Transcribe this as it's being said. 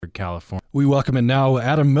California. We welcome in now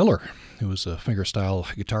Adam Miller, who is a fingerstyle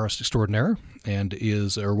guitarist extraordinaire and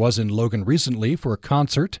was in Logan recently for a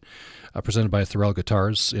concert presented by Thorell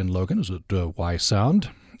Guitars in Logan. It was at Y Sound.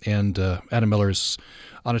 And Adam Miller's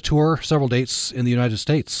on a tour, several dates in the United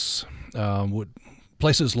States.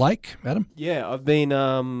 Places like, Adam? Yeah, I've been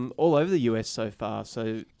all over the US so far.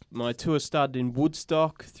 So my tour started in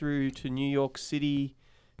Woodstock through to New York City,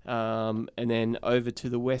 and then over to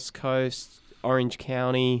the West Coast, Orange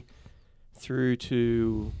County, through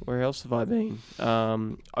to, where else have I been?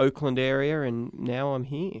 Oakland area, and now I'm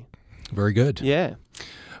here. Very good. Yeah.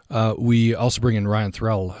 We also bring in Ryan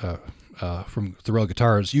Thorell from Thorell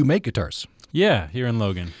Guitars. You make guitars. Yeah, here in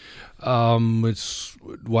Logan.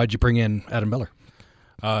 Why'd you bring in Adam Miller?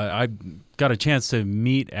 I got a chance to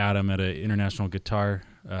meet Adam at an international guitar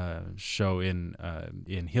show in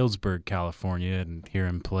Hillsburg, California, and hear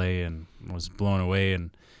him play, and was blown away.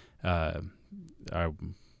 And I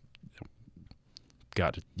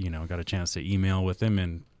got a chance to email with him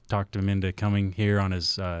and talked him into coming here on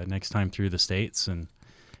his next time through the States, and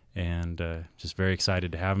just very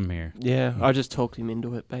excited to have him here. Yeah, I just talked him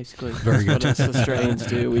into it, basically. Very good. That's what us Australians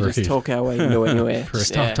do. We just talk our way into anywhere.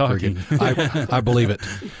 Stop talking. I believe it.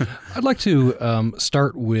 I'd like to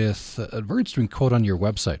start with a very interesting quote on your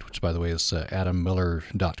website, which, by the way, is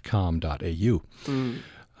adammiller.com.au.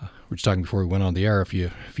 We're just talking before we went on the air. If you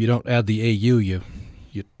don't add the AU,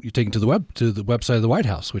 you take it to the website of the White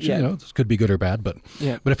House, which this could be good or bad. But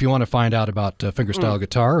if you want to find out about fingerstyle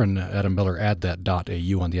guitar and Adam Miller, add that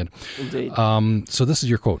 .au on the end. Indeed. So this is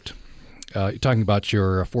your quote. You're talking about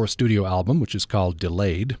your fourth studio album, which is called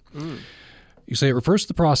Delayed. You say it refers to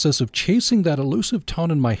the process of chasing that elusive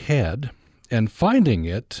tone in my head and finding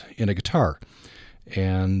it in a guitar.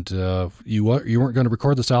 And you weren't going to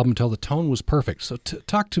record this album until the tone was perfect. So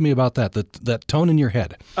talk to me about that tone in your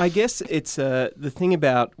head. I guess it's the thing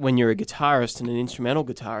about when you're a guitarist and an instrumental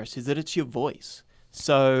guitarist is that it's your voice.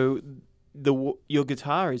 So your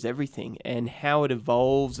guitar is everything, and how it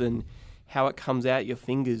evolves and how it comes out your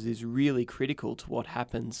fingers is really critical to what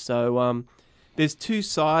happens. So there's two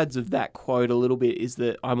sides of that quote a little bit, is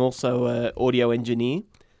that I'm also an audio engineer,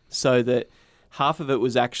 so that half of it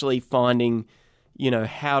was actually finding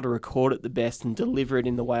how to record it the best and deliver it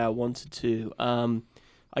in the way I wanted to. I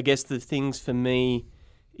guess the things for me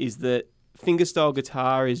is that fingerstyle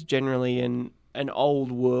guitar is generally an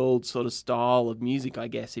old world sort of style of music, I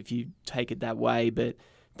guess, if you take it that way. But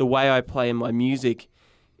the way I play in my music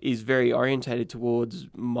is very orientated towards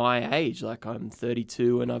my age. Like, I'm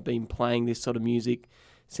 32 and I've been playing this sort of music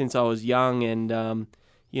since I was young, and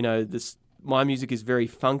my music is very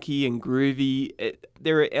funky and groovy.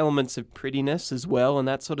 There are elements of prettiness as well and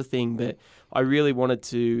that sort of thing, but I really wanted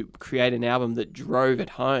to create an album that drove it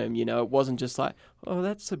home. It wasn't just like, oh,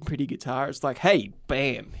 that's some pretty guitar. It's like, hey,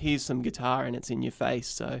 bam, here's some guitar and it's in your face.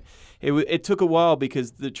 So it took a while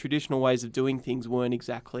because the traditional ways of doing things weren't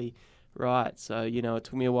exactly right. So, it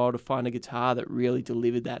took me a while to find a guitar that really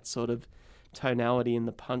delivered that sort of tonality and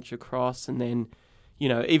the punch across, and then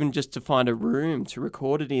even just to find a room to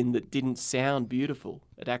record it in that didn't sound beautiful.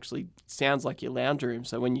 It actually sounds like your lounge room.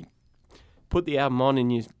 So when you put the album on in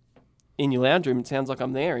your lounge room, it sounds like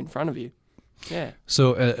I'm there in front of you. Yeah.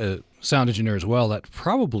 So sound engineer as well, that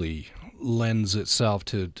probably lends itself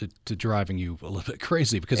to driving you a little bit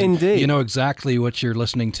crazy, because Indeed. You know exactly what you're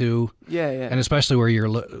listening to. Yeah. And especially where you're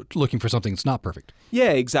looking for something that's not perfect.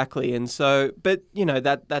 Yeah, exactly. And so, but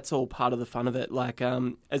that's all part of the fun of it. Like,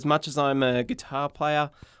 as much as I'm a guitar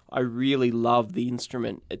player, I really love the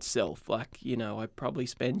instrument itself. Like, I probably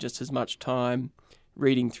spend just as much time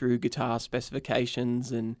reading through guitar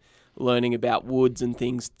specifications and learning about woods and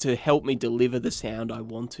things to help me deliver the sound I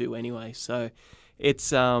want to anyway. So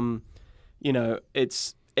it's,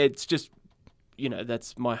 it's just,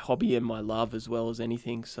 that's my hobby and my love as well as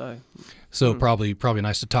anything. So probably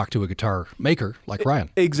nice to talk to a guitar maker like Ryan.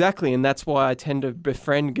 Exactly, and that's why I tend to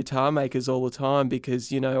befriend guitar makers all the time,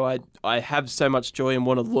 because I have so much joy and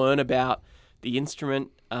want to learn about the instrument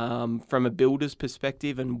from a builder's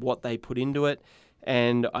perspective and what they put into it.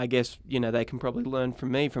 And I guess they can probably learn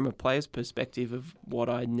from me from a player's perspective of what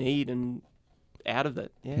I need and out of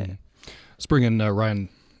it. Yeah. Let's bring in Ryan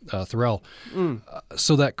Thorell.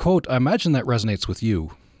 So that quote, I imagine that resonates with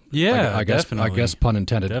you. Yeah, I guess, definitely. I guess, pun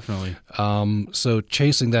intended. Definitely. So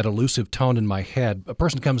chasing that elusive tone in my head, a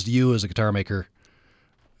person comes to you as a guitar maker,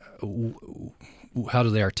 how do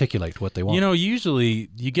they articulate what they want? Usually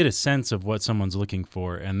you get a sense of what someone's looking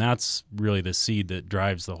for, and that's really the seed that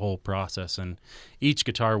drives the whole process. And each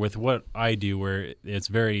guitar, with what I do, where it's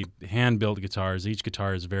very hand-built guitars, each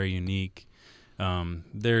guitar is very unique.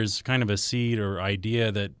 There's kind of a seed or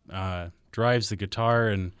idea that drives the guitar,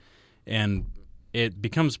 and it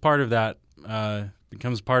becomes part of that.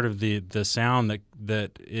 Becomes part of the sound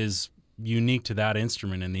that is unique to that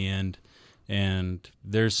instrument in the end. And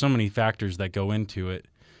there's so many factors that go into it,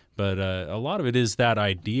 but a lot of it is that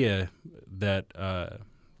idea that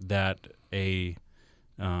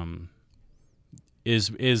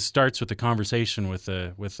starts with a conversation with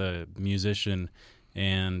a musician,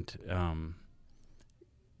 and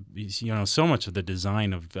so much of the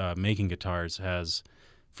design of making guitars has,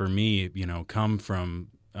 for me, come from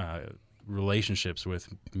relationships with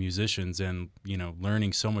musicians, and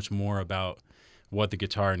learning so much more about what the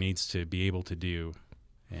guitar needs to be able to do,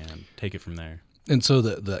 and take it from there. And so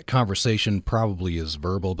the conversation probably is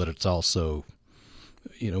verbal, but it's also,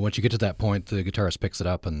 once you get to that point, the guitarist picks it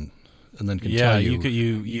up and then can tell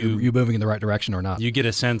you're moving in the right direction or not. You get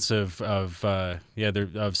a sense of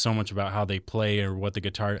so much about how they play, or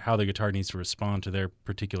how the guitar needs to respond to their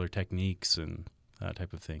particular techniques and that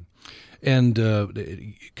type of thing. And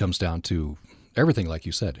it comes down to everything, like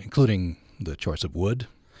you said, including the choice of wood.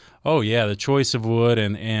 Oh yeah, the choice of wood,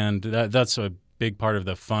 and that's a big part of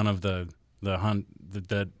the fun of the hunt.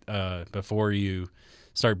 That before you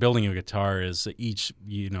start building a guitar, is each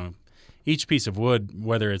piece of wood,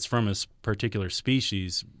 whether it's from a particular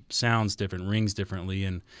species, sounds different, rings differently,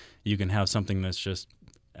 and you can have something that's just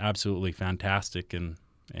absolutely fantastic, and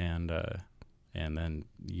then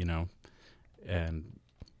and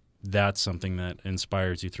that's something that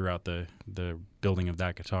inspires you throughout the building of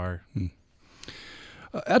that guitar.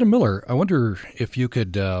 Adam Miller, I wonder if you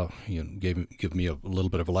could give me a little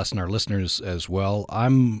bit of a lesson, our listeners as well.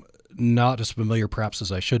 I'm not as familiar, perhaps,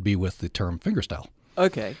 as I should be with the term fingerstyle.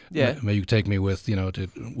 Okay, yeah. Maybe you take me with, to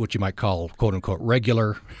what you might call, quote unquote,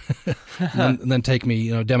 regular, and then take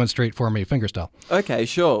me, demonstrate for me fingerstyle. Okay,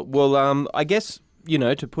 sure. Well, I guess,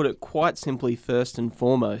 to put it quite simply, first and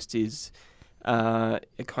foremost is,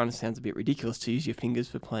 it kind of sounds a bit ridiculous to use your fingers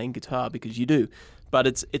for playing guitar, because you do. But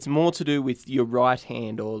it's more to do with your right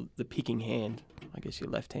hand, or the picking hand. I guess your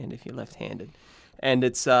left hand if you're left-handed. And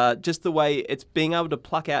it's just the way it's being able to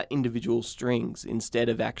pluck out individual strings instead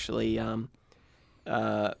of actually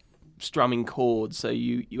strumming chords. So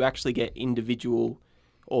you actually get individual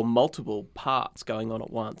or multiple parts going on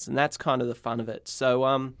at once. And that's kind of the fun of it.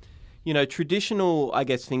 So, traditional, I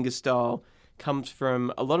guess, fingerstyle comes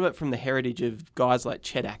from, a lot of it from the heritage of guys like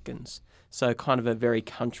Chet Atkins. So kind of a very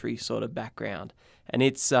country sort of background. And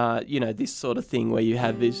it's, this sort of thing where you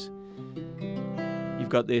have this, you've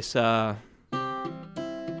got this,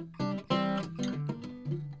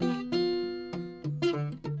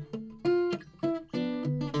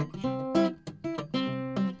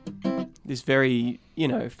 this very,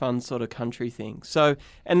 fun sort of country thing. So,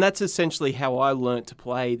 and that's essentially how I learnt to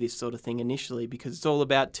play this sort of thing initially, because it's all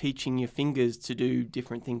about teaching your fingers to do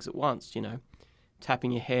different things at once,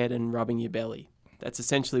 tapping your head and rubbing your belly. That's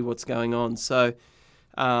essentially what's going on. So,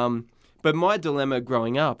 but my dilemma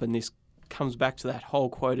growing up, and this comes back to that whole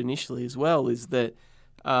quote initially as well, is that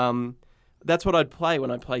that's what I'd play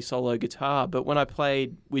when I play solo guitar. But when I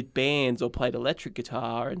played with bands or played electric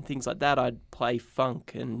guitar and things like that, I'd play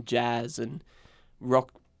funk and jazz and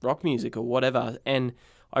rock music or whatever. And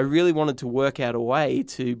I really wanted to work out a way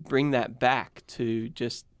to bring that back to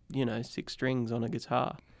just, 6 strings on a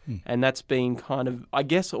guitar. And that's been kind of, I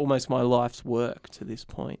guess, almost my life's work to this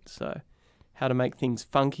point. So how to make things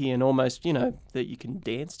funky and almost, that you can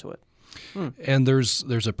dance to it. And there's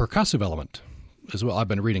a percussive element as well. I've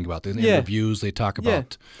been reading about this. In reviews, they talk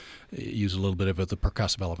about use a little bit of the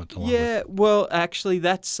percussive element along with. Well, actually,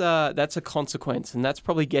 that's a consequence, and that's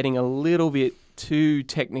probably getting a little bit too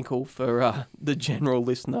technical for the general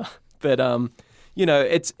listener. But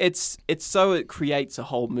it's so it creates a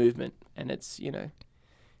whole movement, and it's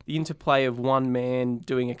the interplay of one man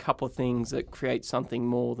doing a couple of things that create something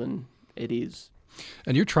more than it is.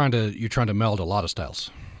 And you're trying to meld a lot of styles,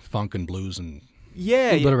 funk and blues and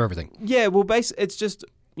a little bit of everything. Yeah, well, it's just,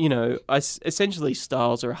 essentially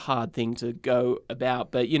styles are a hard thing to go about,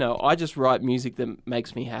 but, I just write music that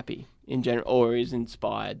makes me happy in general, or is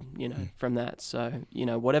inspired, from that. So,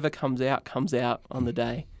 whatever comes out on the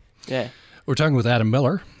day. Yeah. We're talking with Adam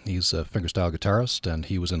Miller. He's a fingerstyle guitarist, and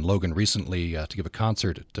he was in Logan recently to give a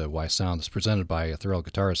concert at Y Sound. It's presented by Thorell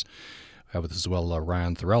Guitars. We have with us as well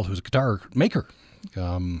Ryan Thorell, who's a guitar maker.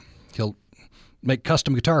 He'll make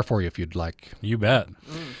custom guitar for you if you'd like. You bet.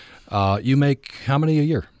 You make how many a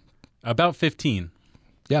year? About 15.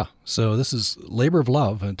 Yeah. So this is labor of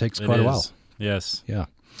love, and it takes quite a while. Yes. Yeah.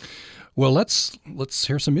 Well, let's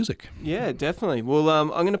hear some music. Yeah, definitely. Well, I'm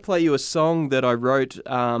going to play you a song that I wrote.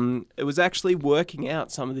 It was actually working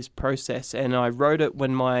out some of this process, and I wrote it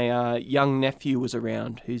when my young nephew was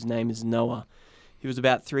around, whose name is Noah. He was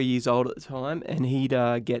about 3 years old at the time, and he'd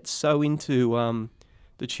get so into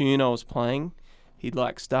the tune I was playing, he'd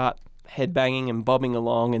like start headbanging and bobbing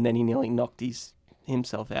along, and then he nearly knocked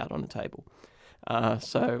himself out on the table.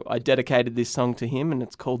 So I dedicated this song to him, and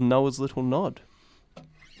it's called Noah's Little Nod.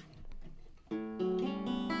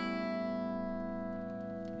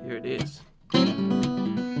 Here it is.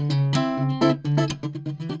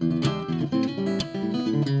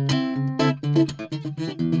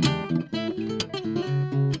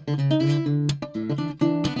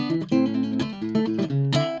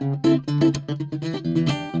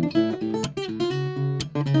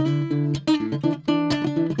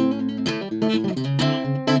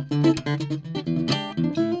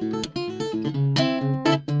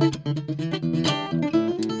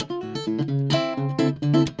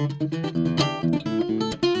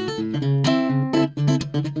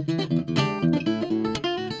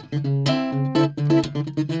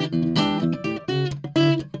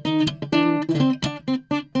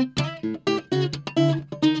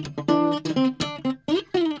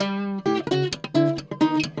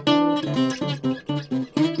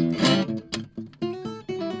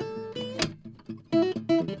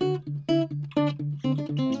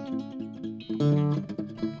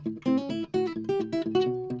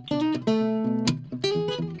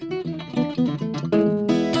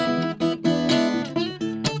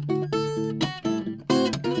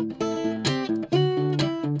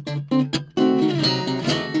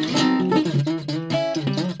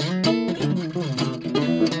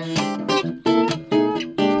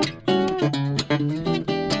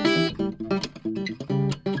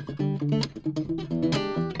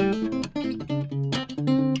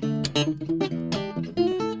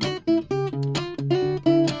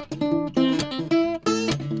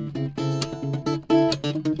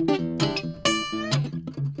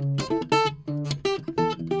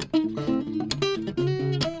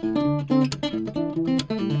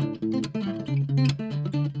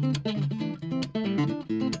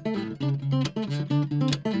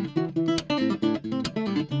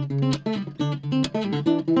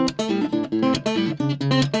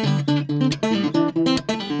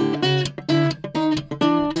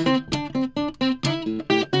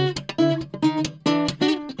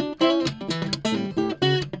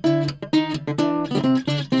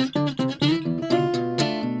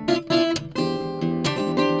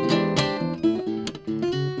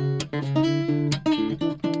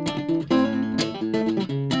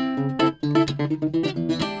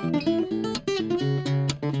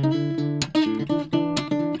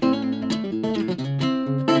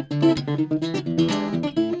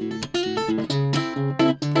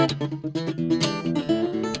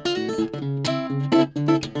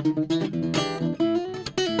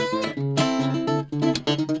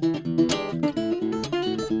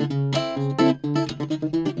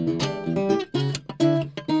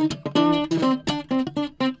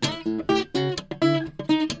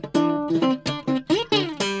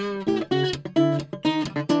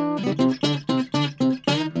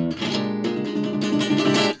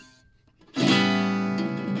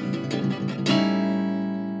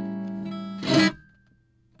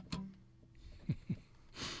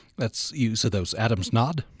 You said that was Adam's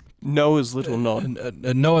nod? Noah's Little Nod.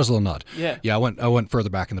 Noah's Little Nod. Yeah. Yeah, I went further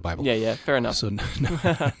back in the Bible. Yeah, fair enough. So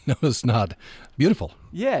Noah's nod. Beautiful.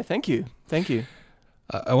 Yeah, thank you.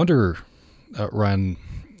 I wonder, Ryan,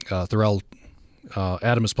 Thorell,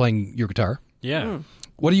 Adam is playing your guitar. Yeah.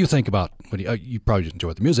 What do you think about, you probably didn't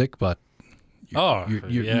enjoy the music, but are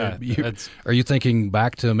you thinking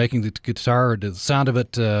back to making the guitar, the sound of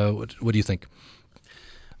it? What do you think?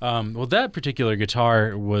 Well, that particular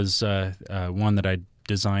guitar was one that I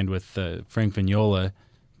designed with Frank Vignola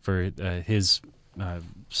for his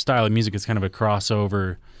style of music. It's kind of a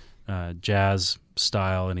crossover jazz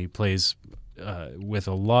style, and he plays with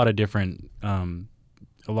a lot of different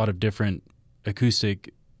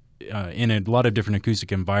acoustic in a lot of different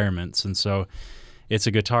acoustic environments, and so it's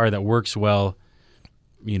a guitar that works well,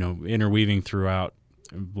 interweaving throughout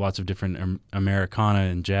lots of different Americana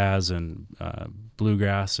and jazz and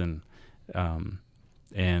bluegrass, and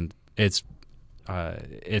it's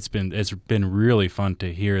been really fun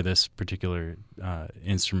to hear this particular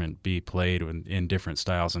instrument be played in different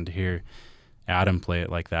styles, and to hear Adam play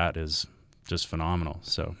it like that is just phenomenal.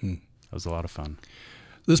 So that was a lot of fun.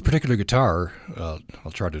 This particular guitar,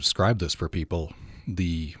 I'll try to describe this for people.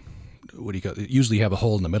 Usually have a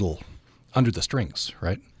hole in the middle under the strings,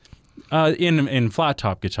 right? In flat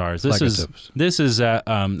top guitars. This is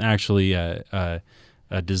actually a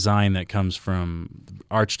design that comes from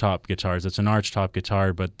arch top guitars. It's an arch top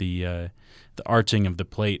guitar, but the arching of the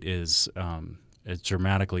plate is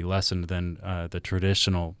dramatically lessened than the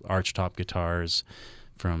traditional arch top guitars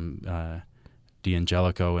from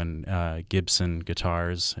D'Angelico and Gibson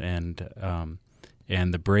guitars, and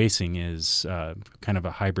the bracing is kind of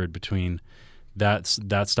a hybrid between that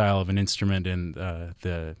style of an instrument and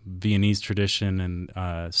the Viennese tradition and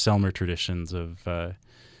Selmer traditions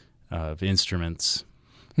of instruments.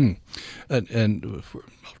 And I'll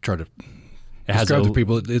try to describe to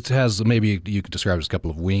people. It has, maybe you could describe it as a couple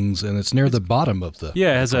of wings, and it's near the bottom of the.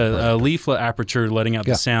 Yeah, it has a leaflet aperture letting out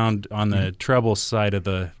the sound on the treble side of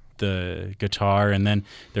the guitar, and then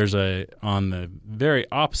there's on the very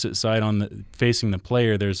opposite side, facing the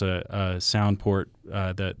player, there's a sound port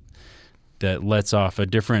that lets off a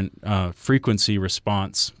different frequency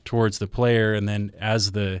response towards the player, and then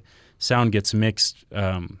as the sound gets mixed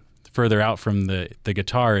further out from the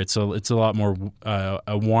guitar, it's a lot more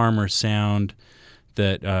a warmer sound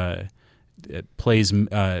that it plays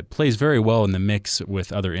very well in the mix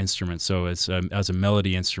with other instruments. So as a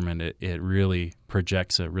melody instrument, it really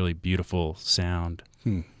projects a really beautiful sound.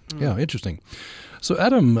 Yeah, interesting. So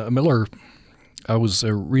Adam Miller, I was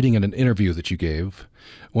reading in an interview that you gave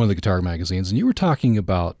one of the guitar magazines, and you were talking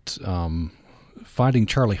about finding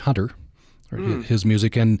Charlie Hunter, or his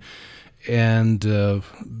music, and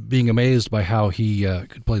being amazed by how he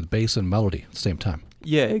could play the bass and melody at the same time.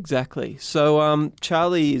 Yeah, exactly. So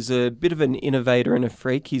Charlie is a bit of an innovator and a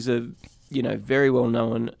freak. He's a very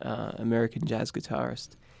well-known American jazz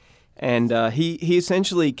guitarist, and he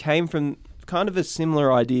essentially came from kind of a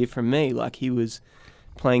similar idea from me. Like, he was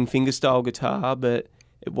playing fingerstyle guitar, but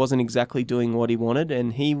it wasn't exactly doing what he wanted,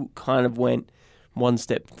 and he kind of went one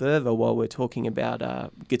step further while we're talking about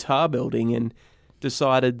guitar building, and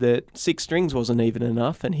decided that 6 strings wasn't even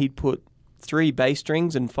enough, and he'd put 3 bass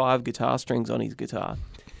strings and 5 guitar strings on his guitar.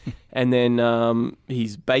 And then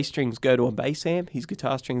his bass strings go to a bass amp, his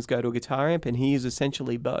guitar strings go to a guitar amp, and he is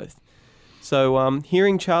essentially both. So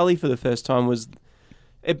hearing Charlie for the first time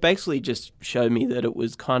it basically just showed me that it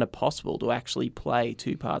was kind of possible to actually play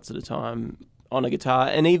 2 parts at a time on a guitar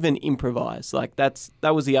and even improvise. Like, that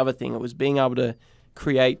was the other thing. It was being able to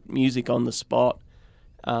create music on the spot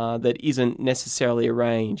that isn't necessarily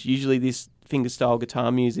arranged. Usually this fingerstyle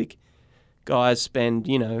guitar music, guys spend,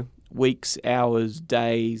 weeks, hours,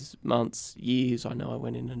 days, months, years. I know I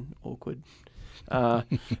went in an awkward...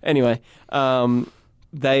 anyway,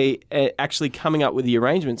 they actually coming up with the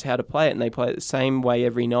arrangements, how to play it, and they play it the same way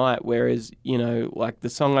every night, whereas, like the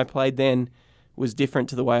song I played then was different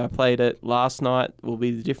to the way I played it last night, will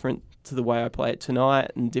be different to the way I play it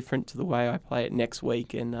tonight, and different to the way I play it next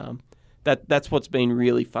week, and that's what's been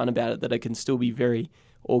really fun about it, that it can still be very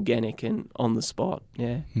organic and on the spot.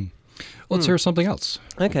 Yeah. Let's hear something else.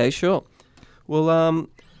 Okay, sure. Well,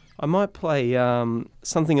 I might play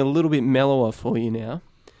something a little bit mellower for you now.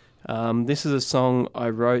 This is a song I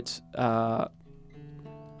wrote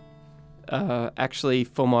actually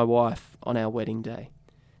for my wife on our wedding day.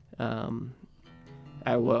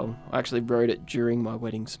 I actually wrote it during my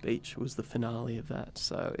wedding speech. It was the finale of that.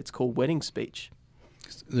 So it's called Wedding Speech.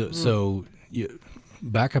 So you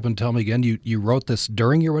back up and tell me again, you wrote this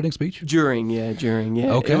during your wedding speech? During, yeah.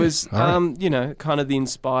 Okay. It was, right. Kind of the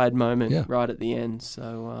inspired moment right at the end.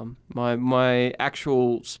 So my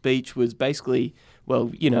actual speech was basically,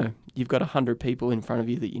 well, you've got 100 people in front of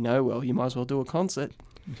you that well, you might as well do a concert.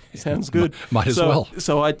 Sounds good. Might as well.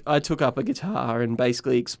 So I took up a guitar and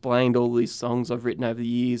basically explained all these songs I've written over the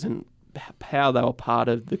years and how they were part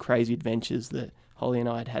of the crazy adventures that Holly and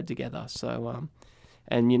I had together. So,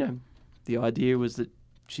 the idea was that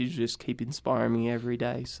she'd just keep inspiring me every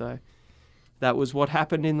day. So that was what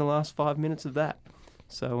happened in the last 5 minutes of that.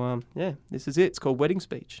 So, this is it. It's called Wedding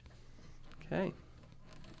Speech. Okay.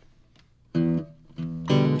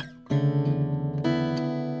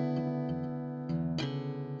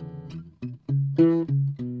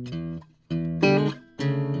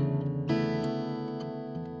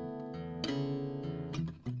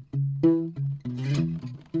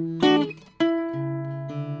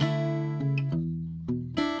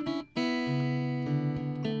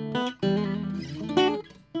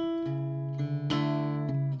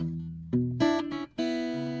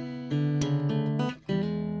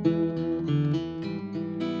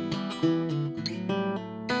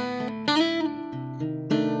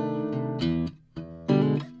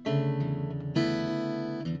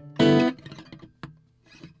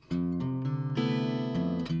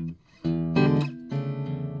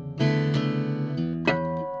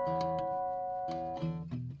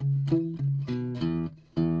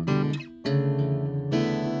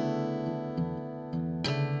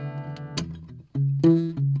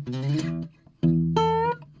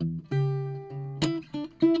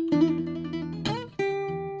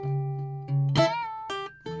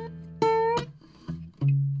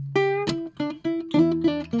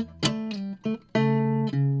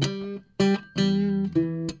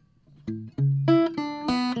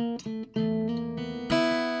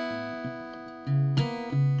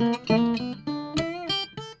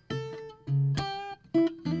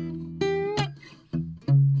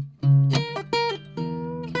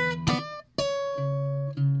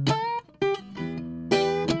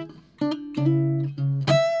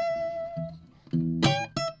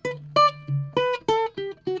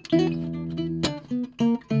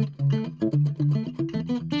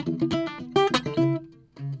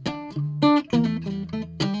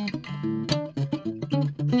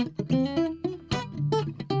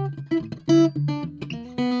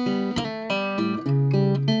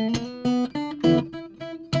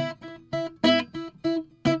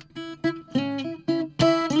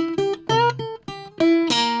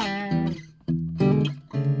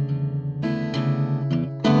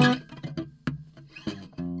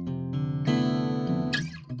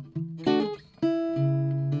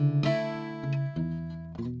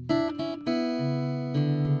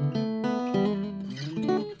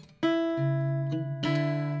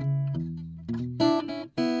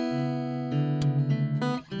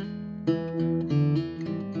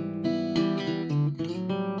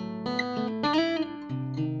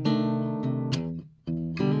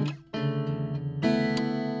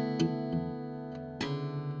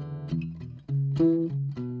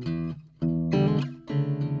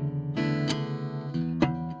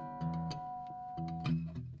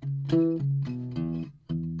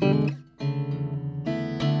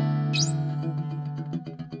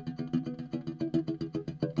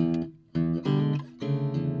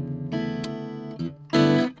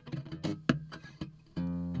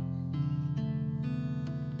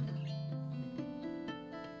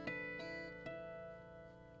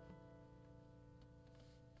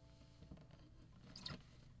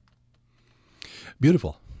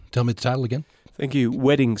 Beautiful. Tell me the title again. Thank you.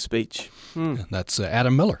 Wedding Speech. And that's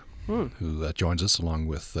Adam Miller, who joins us along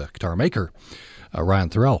with guitar maker Ryan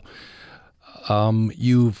Thorell.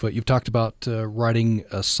 You've talked about writing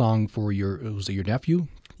a song for was it your nephew?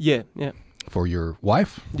 Yeah. For your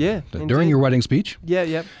wife? Yeah. During indeed. your wedding speech?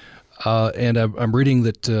 Yeah. And I'm reading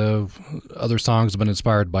that other songs have been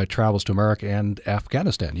inspired by travels to America and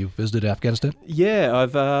Afghanistan. You've visited Afghanistan? Yeah,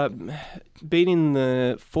 I've been in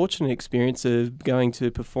the fortunate experience of going to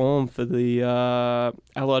perform for the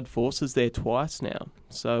Allied forces there twice now.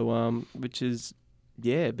 So, which is,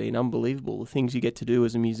 been unbelievable. The things you get to do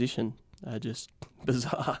as a musician are just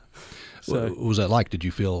bizarre. So, what was that like? Did you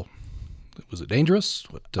feel... Was it dangerous?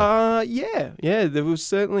 Yeah. There was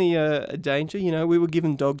certainly a danger. You know, we were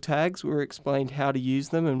given dog tags. We were explained how to use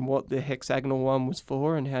them and what the hexagonal one was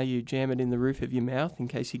for and how you jam it in the roof of your mouth in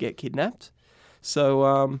case you get kidnapped.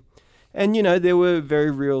 So, and you know, there were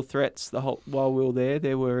very real threats while we were there.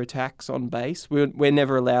 There were attacks on base. We're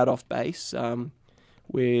never allowed off base.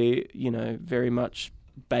 We're, very much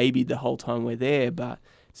babied the whole time we're there, but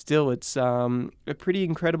still, it's a pretty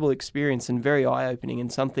incredible experience and very eye-opening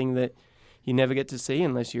and something that you never get to see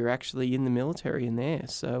unless you're actually in the military in there.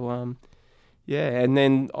 So, and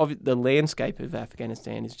then the landscape of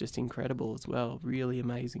Afghanistan is just incredible as well. Really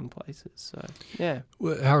amazing places. So, yeah.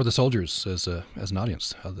 How are the soldiers as an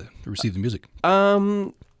audience? How do they receive the music?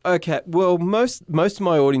 Okay. Well, most of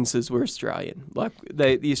my audiences were Australian. Like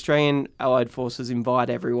the Australian Allied Forces invite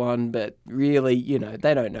everyone, but really,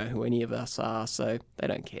 they don't know who any of us are, so they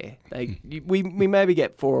don't care. We maybe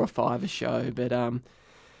get 4 or 5 a show, but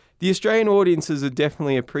the Australian audiences are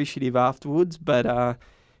definitely appreciative afterwards. But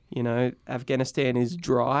Afghanistan is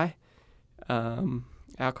dry,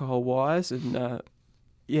 alcohol-wise, and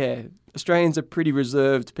Australians are pretty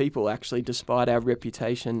reserved people actually, despite our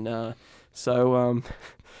reputation. So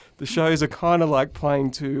the shows are kind of like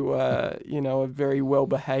playing to, a very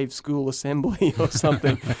well-behaved school assembly or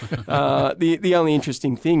something. The only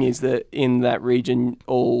interesting thing is that in that region,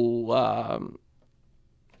 all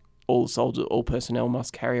soldiers, all personnel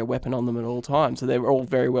must carry a weapon on them at all times. So they're all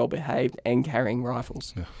very well-behaved and carrying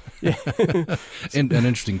rifles. Yeah. An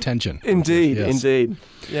interesting tension. Indeed, yes. Indeed.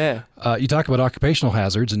 Yeah. You talk about occupational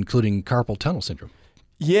hazards, including carpal tunnel syndrome.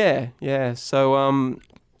 Yeah. So,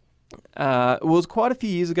 it was quite a few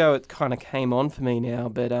years ago it kind of came on for me now,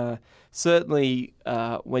 but certainly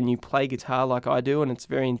when you play guitar like I do and it's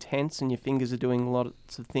very intense and your fingers are doing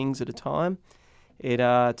lots of things at a time, it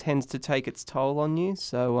tends to take its toll on you.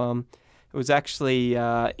 So it was actually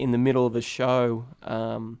in the middle of a show.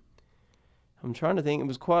 I'm trying to think. It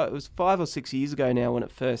was 5 or 6 years ago now when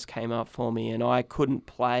it first came up for me, and I couldn't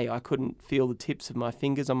play. I couldn't feel the tips of my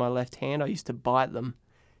fingers on my left hand. I used to bite them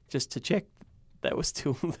just to check they were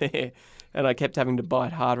still there, and I kept having to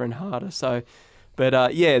bite harder and harder. So, but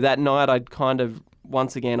that night I'd kind of,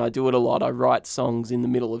 once again, I do it a lot. I write songs in the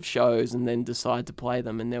middle of shows and then decide to play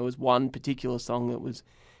them. And there was one particular song that was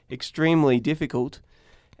extremely difficult,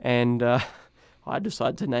 and I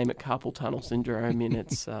decided to name it Carpal Tunnel Syndrome. And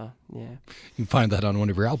it's You can find that on one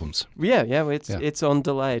of your albums. Yeah. It's on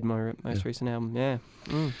Delayed, my most recent album. Yeah.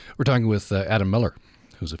 We're talking with Adam Miller,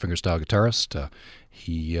 who's a fingerstyle guitarist.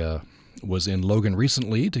 He was in Logan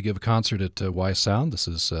recently to give a concert at Y Sound. This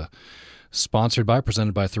is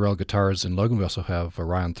presented by Thorell Guitars in Logan. We also have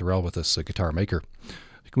Ryan Thorell with us, a guitar maker.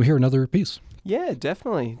 Can we hear another piece? Yeah,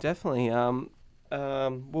 definitely.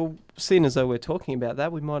 Well, seeing as though we're talking about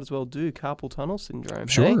that, we might as well do Carpal Tunnel Syndrome.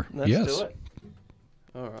 Sure, hey? Let's yes. do it.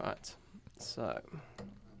 All right. So,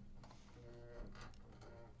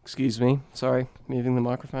 excuse me. Sorry, moving the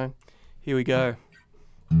microphone. Here we go.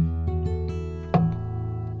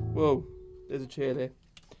 Whoa, there's a chair there.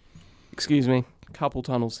 Excuse me. Carpal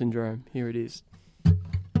Tunnel Syndrome. Here it is.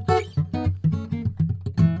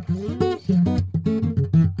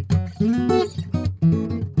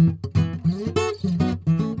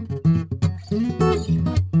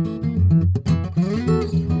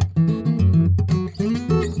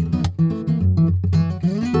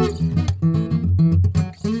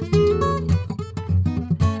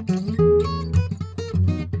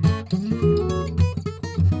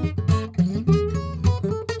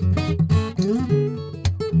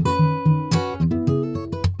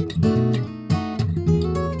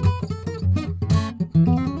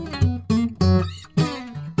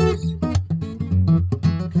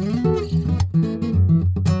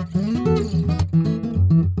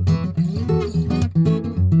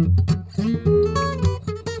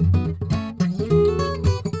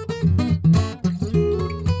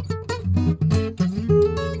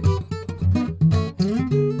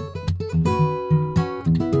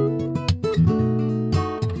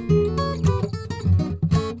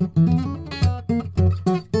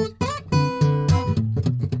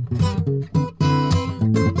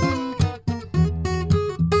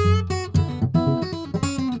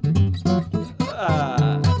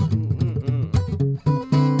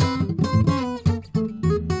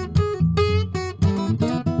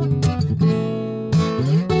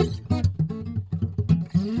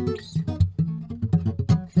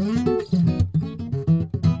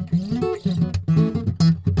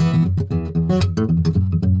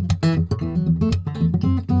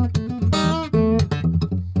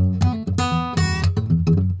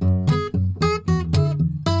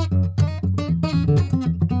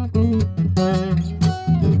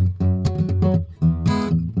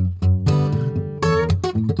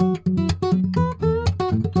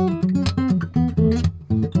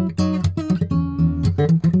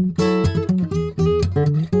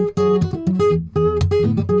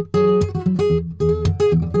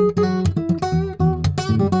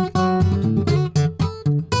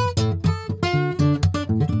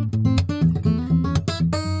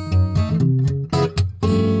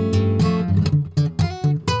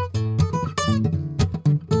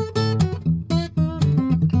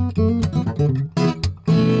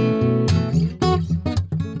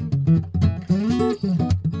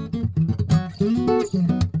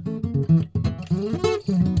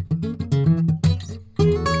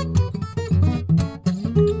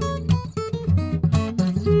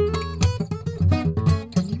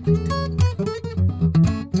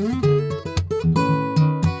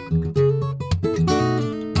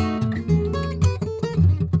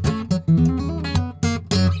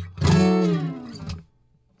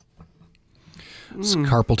 It's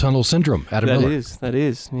carpal tunnel syndrome, Adam Miller. That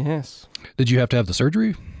is, yes. Did you have to have the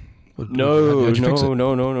surgery? No. How'd you fix it?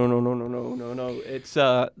 No. It's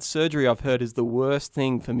surgery, I've heard, is the worst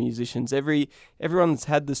thing for musicians. Everyone that's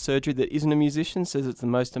had the surgery that isn't a musician says it's the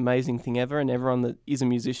most amazing thing ever, and everyone that is a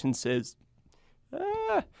musician says,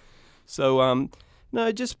 ah. So,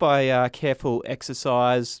 no, just by careful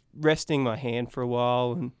exercise, resting my hand for a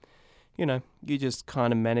while, and, you just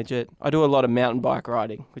kind of manage it. I do a lot of mountain bike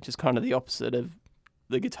riding, which is kind of the opposite of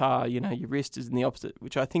the guitar. Your wrist is in the opposite,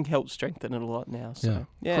 which I think helps strengthen it a lot now. So,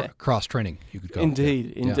 yeah. Cross training, you could call it.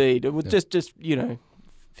 Indeed. It was just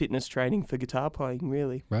fitness training for guitar playing,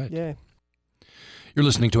 really. Right. Yeah. You're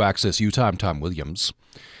listening to Access Utah. I'm Tom Williams.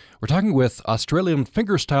 We're talking with Australian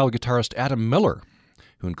fingerstyle guitarist Adam Miller,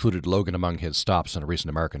 who included Logan among his stops on a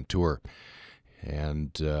recent American tour.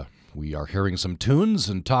 And we are hearing some tunes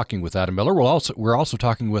and talking with Adam Miller. We're also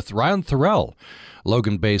talking with Ryan Thorell,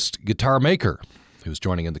 Logan-based guitar maker, who's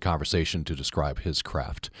joining in the conversation to describe his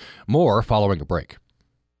craft. More following a break.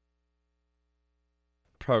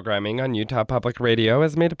 Programming on Utah Public Radio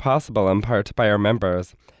is made possible in part by our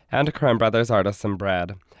members and Crumb Brothers Artisan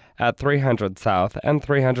Bread at 300 South and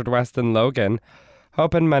 300 West in Logan,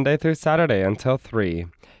 open Monday through Saturday until 3.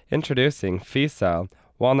 Introducing Fisa,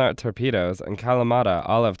 Walnut Torpedoes, and Kalamata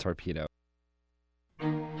Olive Torpedo.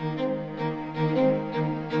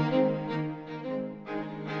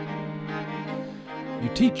 You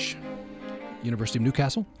teach University of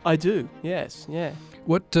Newcastle? I do, yes, yeah.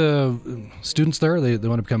 What students there? They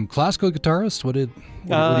want to become classical guitarists? What do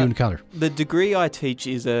you encounter? The degree I teach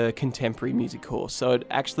is a contemporary music course, so it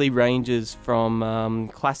actually ranges from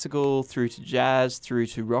classical through to jazz, through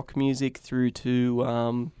to rock music, through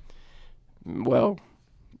to,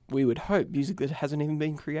 we would hope music that hasn't even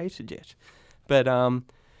been created yet. But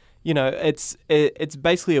it's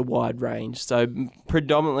basically a wide range. So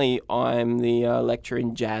predominantly I'm the lecturer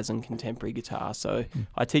in jazz and contemporary guitar. So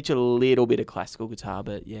I teach a little bit of classical guitar,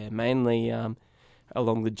 but yeah, mainly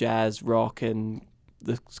along the jazz, rock, and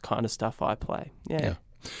the kind of stuff I play. Yeah.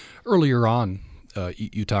 Earlier on,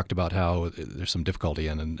 you talked about how there's some difficulty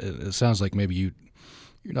in, and it sounds like maybe you're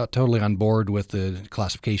not totally on board with the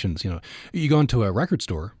classifications. You go into a record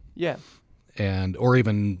store. Yeah. Or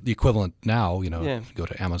even the equivalent now, go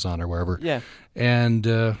to Amazon or wherever. Yeah. And,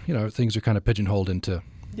 things are kind of pigeonholed into...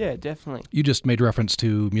 Yeah, definitely. You just made reference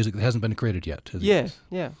to music that hasn't been created yet.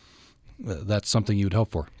 Yeah. That's something you'd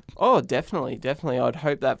hope for. Oh, definitely. I'd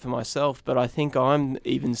hope that for myself, but I think I'm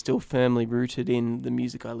even still firmly rooted in the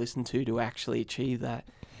music I listen to actually achieve that,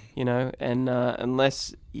 and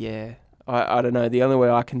unless, I don't know, the only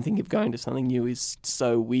way I can think of going to something new is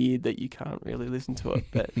so weird that you can't really listen to it,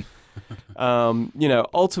 but...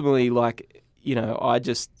 ultimately, I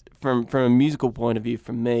just, from a musical point of view,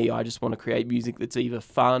 from me, I just want to create music that's either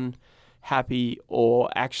fun, happy, or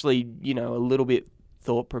actually, a little bit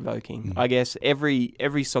thought-provoking. I guess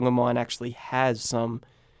every song of mine actually has some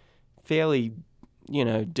fairly,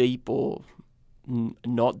 deep or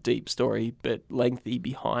not deep story, but lengthy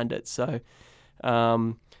behind it. So,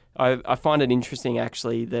 I find it interesting,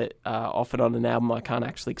 actually, that often on an album I can't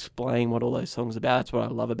actually explain what all those songs are about. That's what I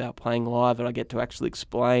love about playing live, and I get to actually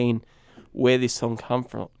explain where this song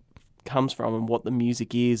comes from and what the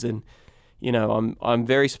music is. And, I'm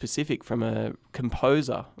very specific from a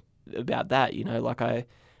composer about that.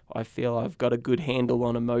 I feel I've got a good handle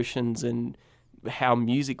on emotions and how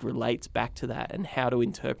music relates back to that and how to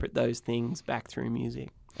interpret those things back through music,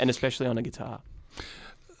 and especially on a guitar.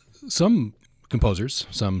 Some composers,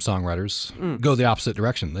 some songwriters go the opposite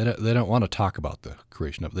direction. They don't want to talk about the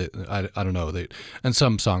creation of it. I don't know. And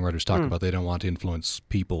some songwriters talk about they don't want to influence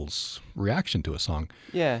people's reaction to a song.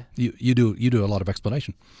 Yeah. You do a lot of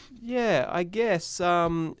explanation. Yeah, I guess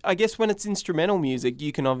when it's instrumental music,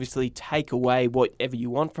 you can obviously take away whatever you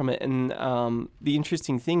want from it. And the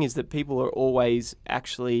interesting thing is that people are always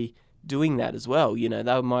actually doing that as well.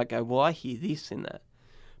 They might go, well, I hear this in that.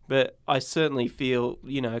 But I certainly feel,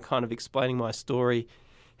 kind of explaining my story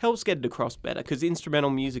helps get it across better, because instrumental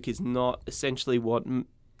music is not essentially what,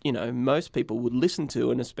 most people would listen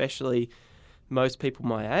to, and especially most people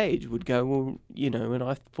my age would go, well, and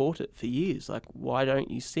I've fought it for years, like, why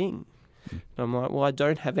don't you sing? And I'm like, well, I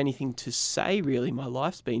don't have anything to say, really. My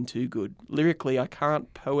life's been too good. Lyrically, I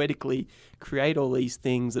can't poetically create all these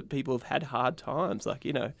things that people have had hard times. Like,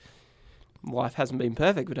 life hasn't been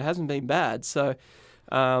perfect, but it hasn't been bad. So...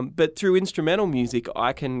 but through instrumental music,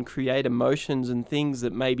 I can create emotions and things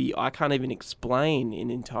that maybe I can't even explain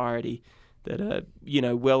in entirety, that are,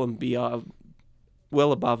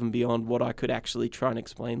 well above and beyond what I could actually try and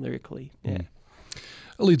explain lyrically. Yeah.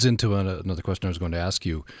 It leads into another question I was going to ask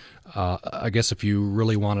you. I guess if you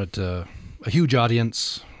really wanted to a huge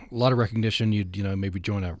audience, a lot of recognition. You'd maybe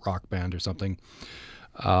join a rock band or something.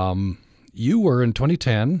 You were in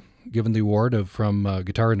 2010 given the award from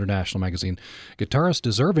Guitar International magazine, guitarist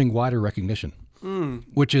deserving wider recognition,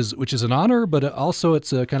 which is an honor, but also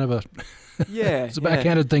it's a kind of a it's a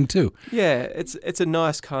backhanded thing too. Yeah, it's a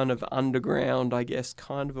nice kind of underground, I guess,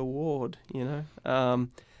 kind of award, And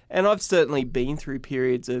I've certainly been through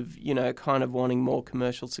periods of, kind of wanting more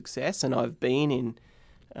commercial success, and I've been in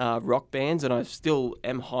rock bands, and I still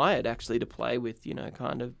am hired actually to play with,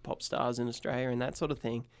 kind of pop stars in Australia and that sort of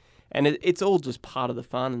thing. And it's all just part of the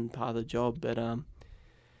fun and part of the job. But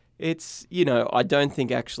it's, I don't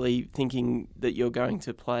think actually thinking that you're going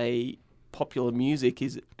to play popular music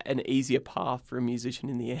is an easier path for a musician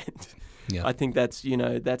in the end. Yeah. I think that's,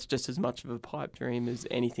 that's just as much of a pipe dream as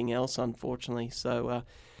anything else, unfortunately. So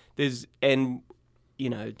to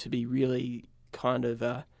be really kind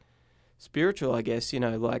of spiritual, I guess,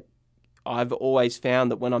 like I've always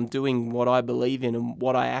found that when I'm doing what I believe in and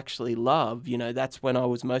what I actually love, that's when I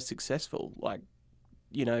was most successful. Like,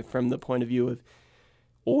 from the point of view of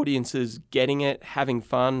audiences getting it, having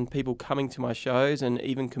fun, people coming to my shows, and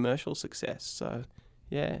even commercial success. So,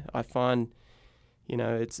 yeah, I find,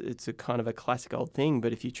 it's a kind of a classic old thing,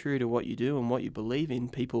 but if you're true to what you do and what you believe in,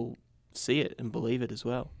 people see it and believe it as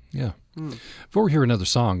well. Yeah. Before we hear another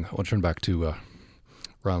song, I want to turn back to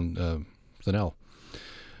Ron Thorell.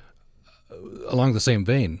 Along the same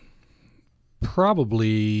vein,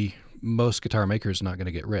 probably most guitar makers are not going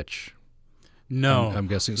to get rich. No, I'm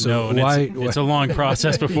guessing. So it's a long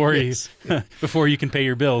process before before you can pay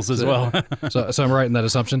your bills as well. so I'm right in that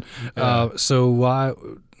assumption. So why?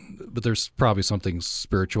 But there's probably something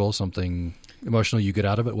spiritual, something emotional you get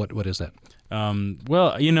out of it. What is that?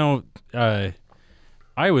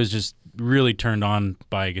 I was just really turned on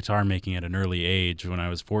by guitar making at an early age. When I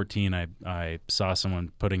was 14, I saw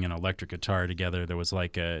someone putting an electric guitar together that was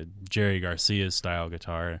like a Jerry Garcia style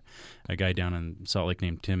guitar. A guy down in Salt Lake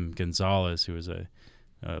named Tim Gonzalez, who was a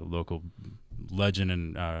local legend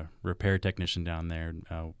and repair technician down there,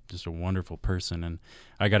 just a wonderful person. And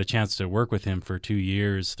I got a chance to work with him for 2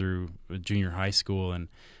 years through junior high school. And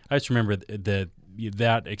I just remember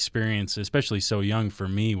that experience, especially so young for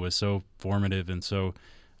me, was so formative and so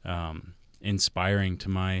inspiring to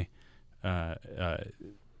my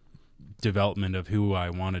development of who I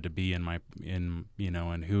wanted to be and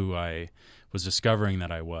who I was discovering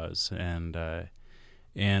that I was. And I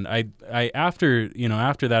after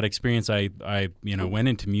that experience, I went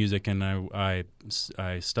into music, and I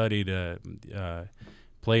studied,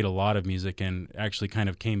 played a lot of music, and actually kind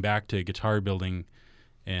of came back to guitar building.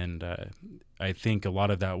 And I think a lot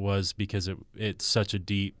of that was because it's such a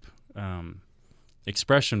deep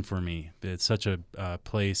expression for me. It's such a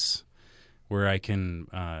place where I can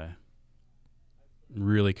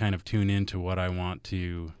really kind of tune into what I want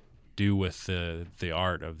to do with the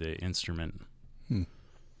art of the instrument.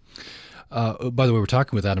 By the way, we're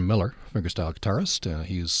talking with Adam Miller, Fingerstyle guitarist.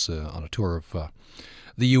 He's on a tour of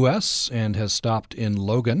the U.S. and has stopped in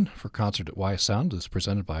Logan for a concert at Y Sound. It's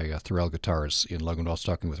presented by Thorell Guitars in Logan. I was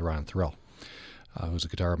talking with Ryan Thorell, who's a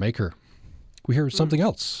guitar maker. We hear something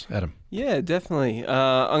else, Adam. Yeah, definitely.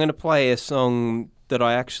 I'm going to play a song that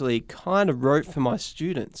I actually kind of wrote for my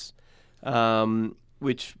students,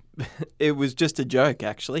 which it was just a joke,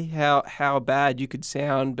 actually, how bad you could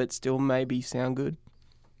sound but still maybe sound good.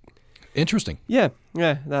 Interesting. Yeah,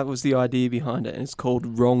 that was the idea behind it. And it's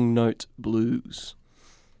called Wrong Note Blues.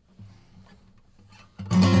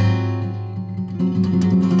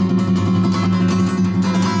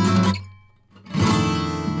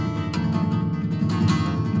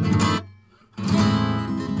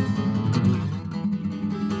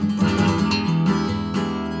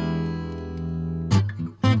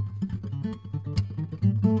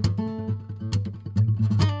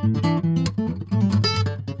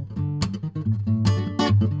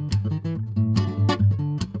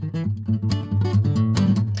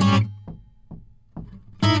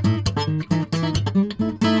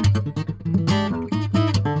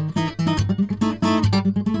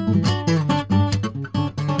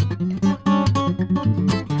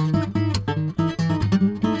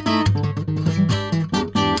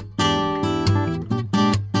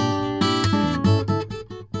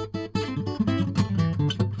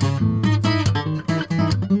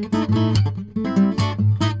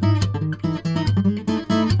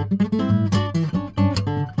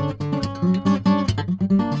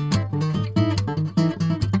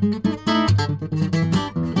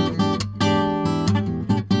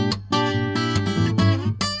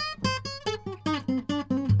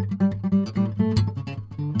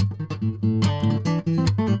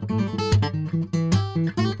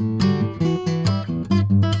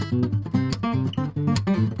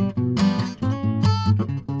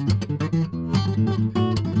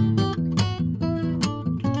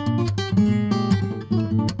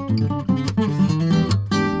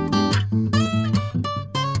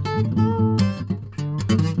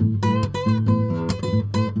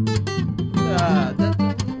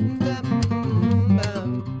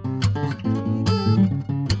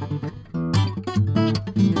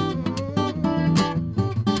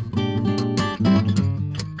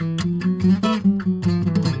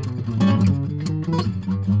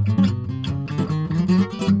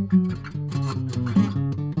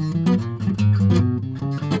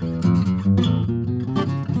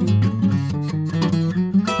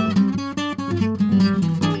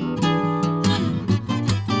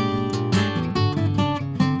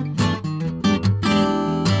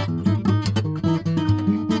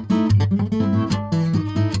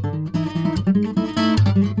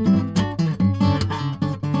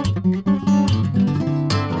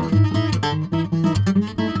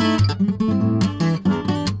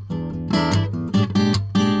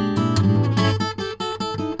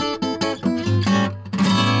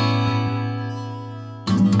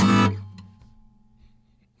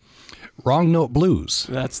 Wrong Note Blues.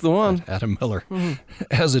 That's the one. Adam Miller.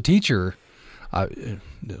 As a teacher,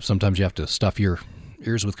 sometimes you have to stuff your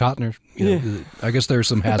ears with cotton. Or, you know, I guess there's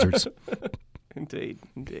some hazards. Indeed.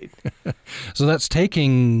 So that's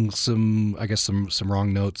taking some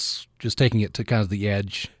wrong notes, just taking it to kind of the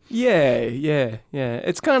edge. Yeah.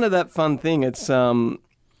 It's kind of that fun thing. It's, how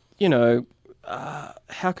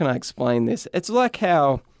can I explain this? It's like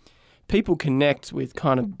how people connect with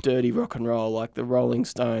kind of dirty rock and roll, like the Rolling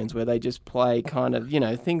Stones, where they just play kind of,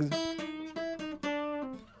 things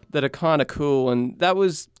that are kind of cool. And that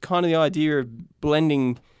was kind of the idea of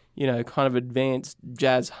blending, kind of advanced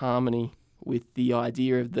jazz harmony with the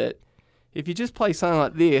idea of that if you just play something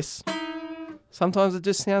like this, sometimes it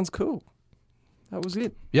just sounds cool. That was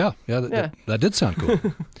it. Yeah, that did sound cool.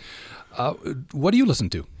 What do you listen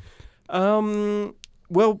to?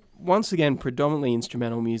 Well, once again, predominantly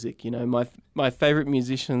instrumental music. My favorite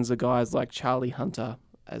musicians are guys like Charlie Hunter,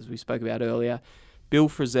 as we spoke about earlier. Bill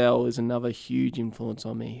Frisell is another huge influence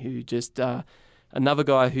on me, who just another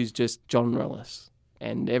guy who's just genreless,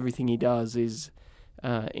 and everything he does is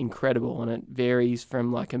incredible, and it varies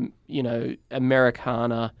from like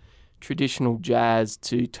Americana, traditional jazz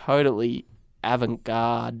to totally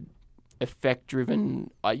avant-garde,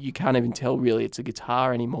 effect-driven. You can't even tell really it's a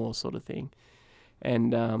guitar anymore, sort of thing.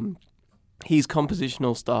 And his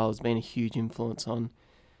compositional style has been a huge influence on,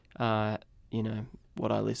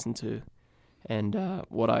 what I listen to and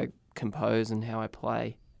what I compose and how I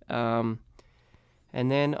play. And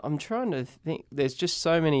then I'm trying to think. There's just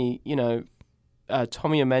so many,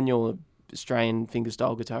 Tommy Emmanuel, Australian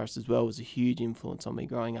fingerstyle guitarist as well, was a huge influence on me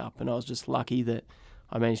growing up, and I was just lucky that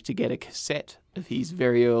I managed to get a cassette of his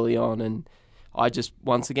very early on, and I just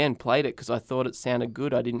once again played it because I thought it sounded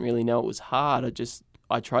good. I didn't really know it was hard.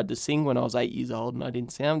 I tried to sing when I was 8 years old, and I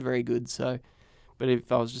didn't sound very good. So, but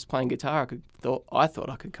if I was just playing guitar, I thought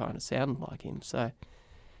I could kind of sound like him. So,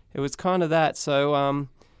 it was kind of that. So,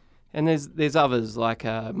 and there's others like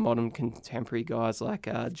modern contemporary guys like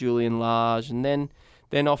Julian Lage, and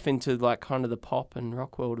then off into like kind of the pop and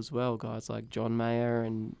rock world as well. Guys like John Mayer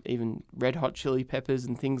and even Red Hot Chili Peppers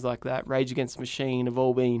and things like that. Rage Against the Machine have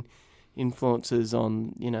all been influences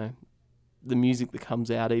on the music that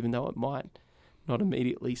comes out, even though it might not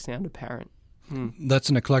immediately sound apparent. That's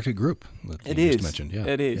an eclectic group that It you is. just mentioned.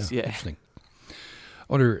 Yeah, It is. Yeah. Interesting. I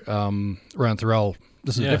wonder, around Thorell,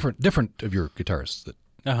 this is different of your guitarists that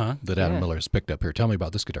Adam Miller has picked up here. Tell me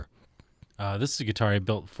about this guitar. This is a guitar I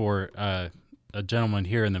built for a gentleman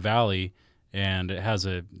here in the valley, and it has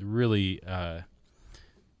a really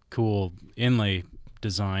cool inlay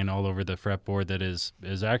design all over the fretboard that is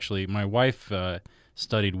actually, my wife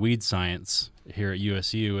studied weed science here at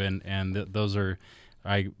USU, and those are,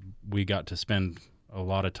 we got to spend a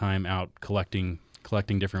lot of time out collecting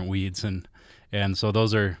different weeds, and so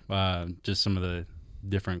those are just some of the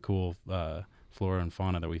different cool flora and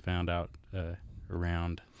fauna that we found out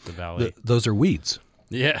around the valley. Those are weeds.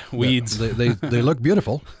 Yeah, weeds. They look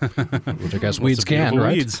beautiful, which I guess weeds can,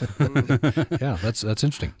 right? Weeds. Yeah, that's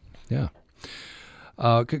interesting. Yeah.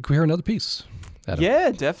 Could we hear another piece, Adam?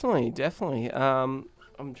 Yeah, definitely.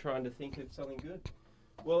 I'm trying to think of something good.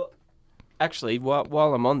 Well, actually,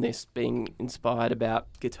 while I'm on this, being inspired about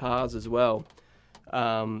guitars as well,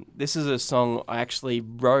 this is a song I actually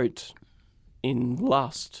wrote in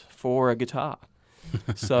lust for a guitar.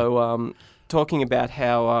 So, talking about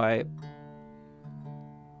how I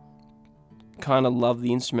kind of love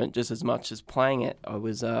the instrument just as much as playing it, I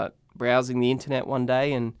was browsing the internet one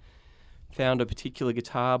day and found a particular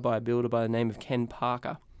guitar by a builder by the name of Ken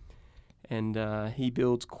Parker. And he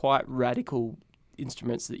builds quite radical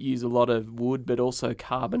instruments that use a lot of wood but also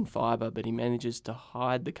carbon fibre, but he manages to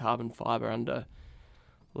hide the carbon fibre under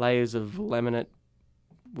layers of laminate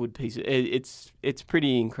wood pieces. It's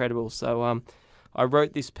pretty incredible. So I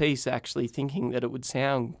wrote this piece actually thinking that it would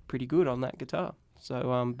sound pretty good on that guitar.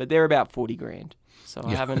 So, but they're about $40,000. So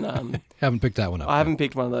I haven't picked that one up. I haven't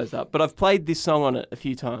picked one of those up, but I've played this song on it a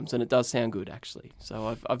few times, and it does sound good actually.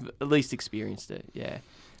 So I've at least experienced it. Yeah.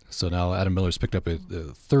 So now Adam Miller's picked up a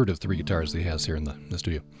third of 3 guitars that he has here in the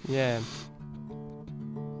studio. Yeah.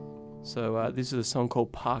 So this is a song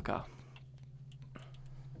called Parker.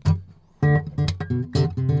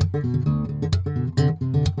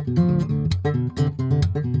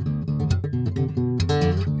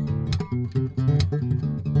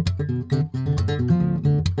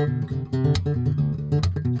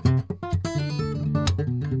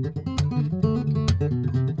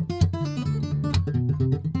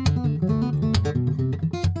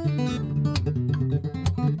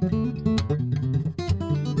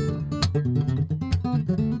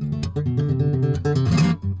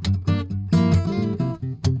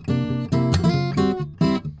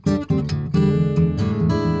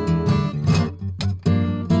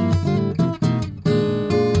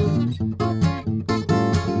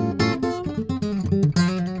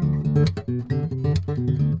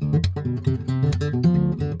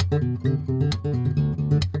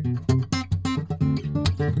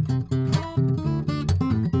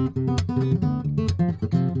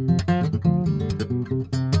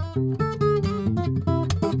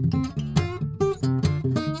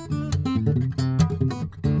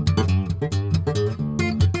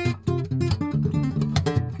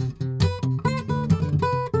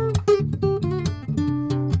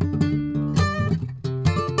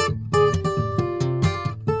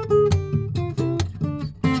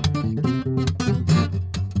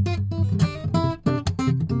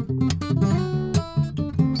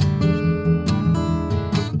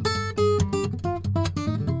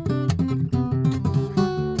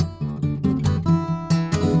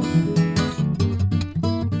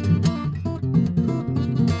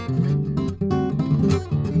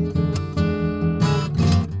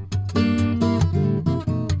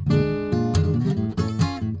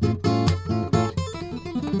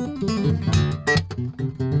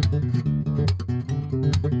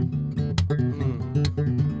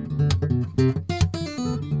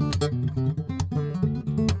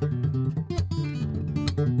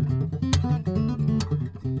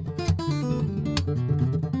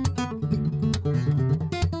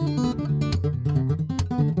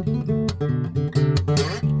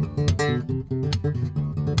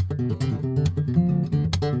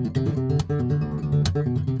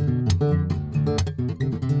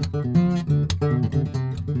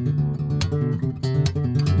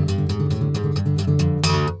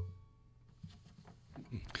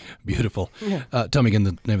 Tell me again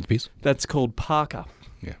the name of the piece. That's called Parker.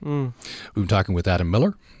 Yeah. We've been talking with Adam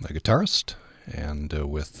Miller, a guitarist, and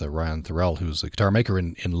with Ryan Thorell, who's a guitar maker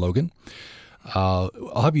in Logan.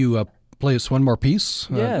 I'll have you play us one more piece.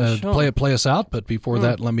 Sure. Play us out, but before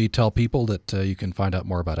that, let me tell people that you can find out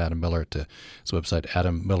more about Adam Miller at his website,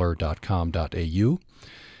 adammiller.com.au.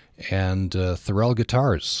 And Thorell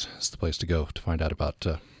Guitars is the place to go to find out about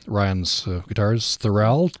Ryan's guitars.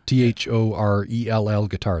 Thorell, Thorell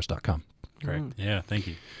guitars.com. Correct. Yeah, thank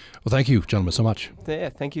you. Well, thank you, gentlemen, so much. Yeah,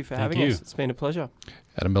 thank you for having us. It's been a pleasure.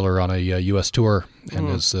 Adam Miller on a U.S. tour and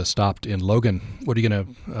has stopped in Logan. What are you going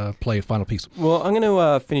to play a final piece? Well, I'm going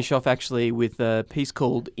to finish off actually with a piece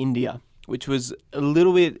called India, which was a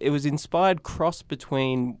little bit, it was inspired cross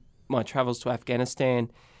between my travels to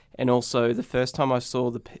Afghanistan and also the first time I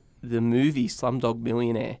saw the movie Slumdog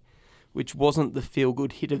Millionaire, which wasn't the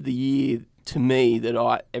feel-good hit of the year to me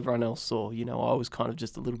that everyone else saw. You know, I was kind of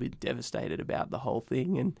just a little bit devastated about the whole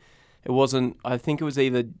thing, and it wasn't, I think it was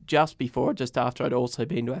either just before or just after I'd also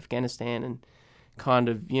been to Afghanistan and kind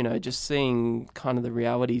of, you know, just seeing kind of the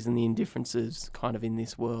realities and the indifferences kind of in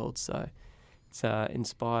this world. So it's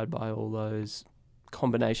inspired by all those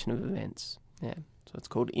combination of events. Yeah, so it's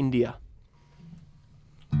called India.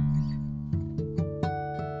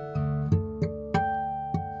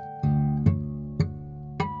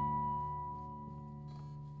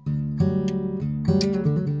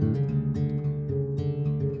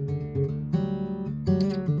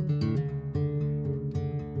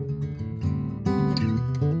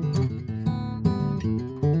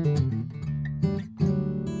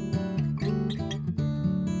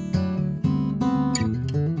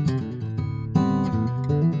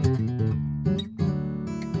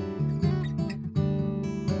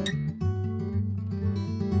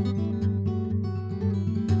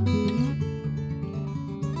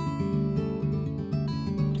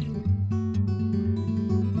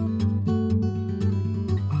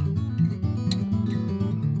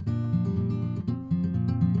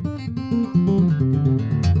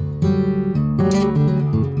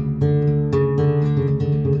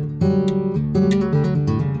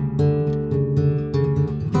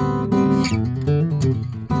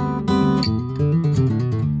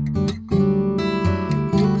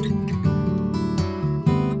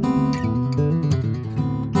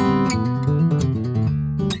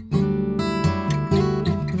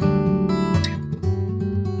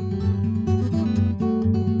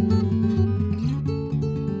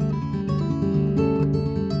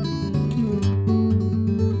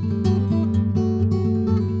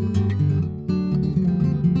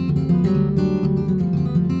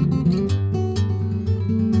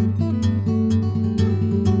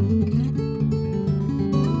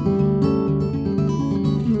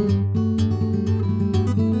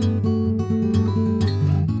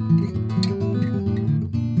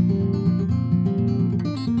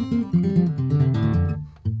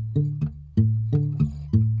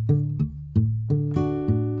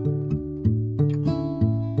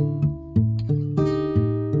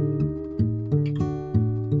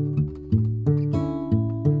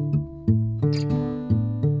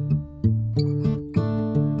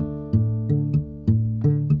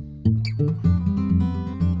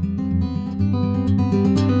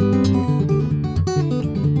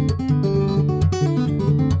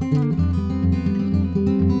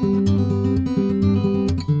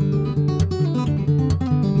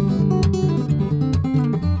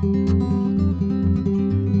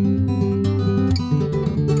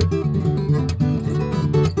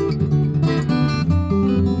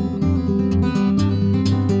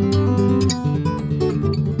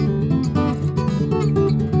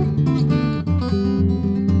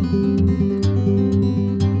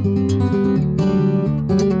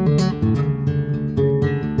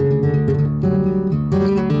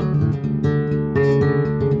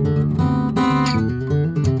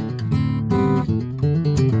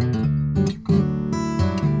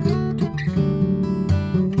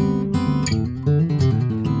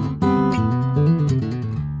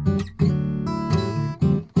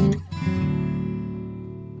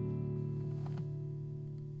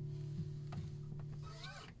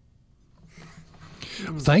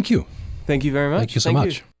 Thank you. Thank you very much. Thank you so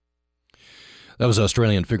much. That was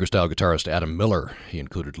Australian fingerstyle guitarist Adam Miller. He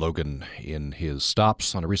included Logan in his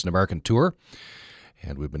stops on a recent American tour.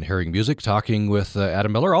 And we've been hearing music, talking with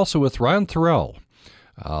Adam Miller, also with Ryan Thorell,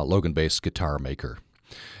 Logan-based guitar maker.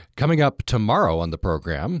 Coming up tomorrow on the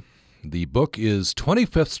program, The book is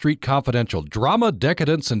 25th Street Confidential, Drama,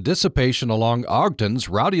 Decadence, and Dissipation Along Ogden's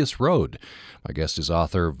Rowdiest Road. My guest is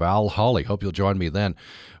author Val Hawley. Hope you'll join me then.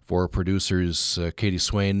 For producers Katie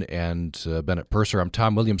Swain and Bennett Purser, I'm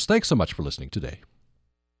Tom Williams. Thanks so much for listening today.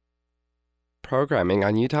 Programming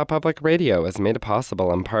on Utah Public Radio is made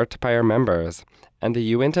possible in part by our members and the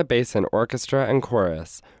Uinta Basin Orchestra and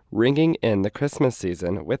Chorus, ringing in the Christmas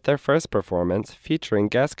season with their first performance featuring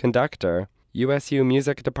guest conductor, USU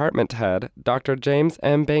Music Department Head Dr. James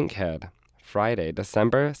M. Bankhead, Friday,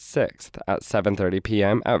 December 6th at 7:30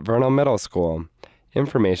 p.m. at Vernal Middle School.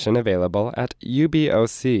 Information available at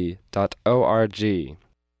uboc.org.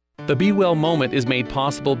 The Be Well Moment is made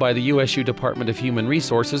possible by the USU Department of Human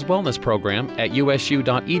Resources Wellness Program at usu.edu/HR.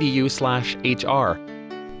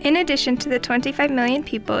 In addition to the 25 million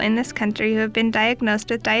people in this country who have been diagnosed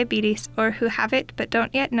with diabetes or who have it but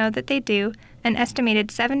don't yet know that they do, an estimated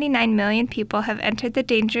 79 million people have entered the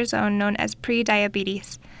danger zone known as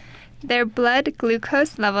pre-diabetes. Their blood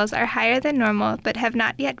glucose levels are higher than normal but have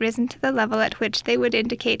not yet risen to the level at which they would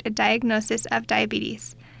indicate a diagnosis of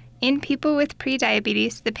diabetes. In people with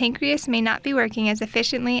prediabetes, the pancreas may not be working as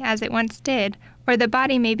efficiently as it once did, or the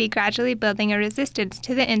body may be gradually building a resistance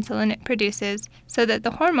to the insulin it produces, so that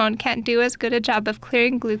the hormone can't do as good a job of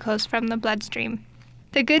clearing glucose from the bloodstream.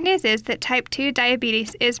 The good news is that type 2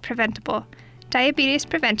 diabetes is preventable. Diabetes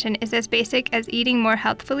prevention is as basic as eating more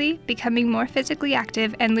healthfully, becoming more physically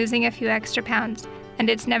active, and losing a few extra pounds,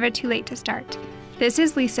 and it's never too late to start. This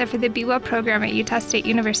is Lisa for the Be Well program at Utah State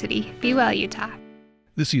University. Be Well, Utah.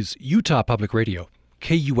 This is Utah Public Radio,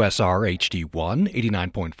 KUSR HD1,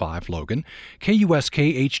 89.5 Logan,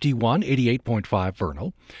 KUSK HD1, 88.5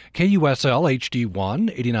 Vernal, KUSL HD1,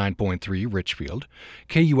 89.3 Richfield,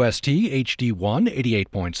 KUST HD1,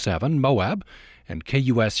 88.7 Moab, and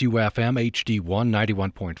KUSU FM HD1,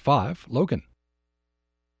 91.5 Logan.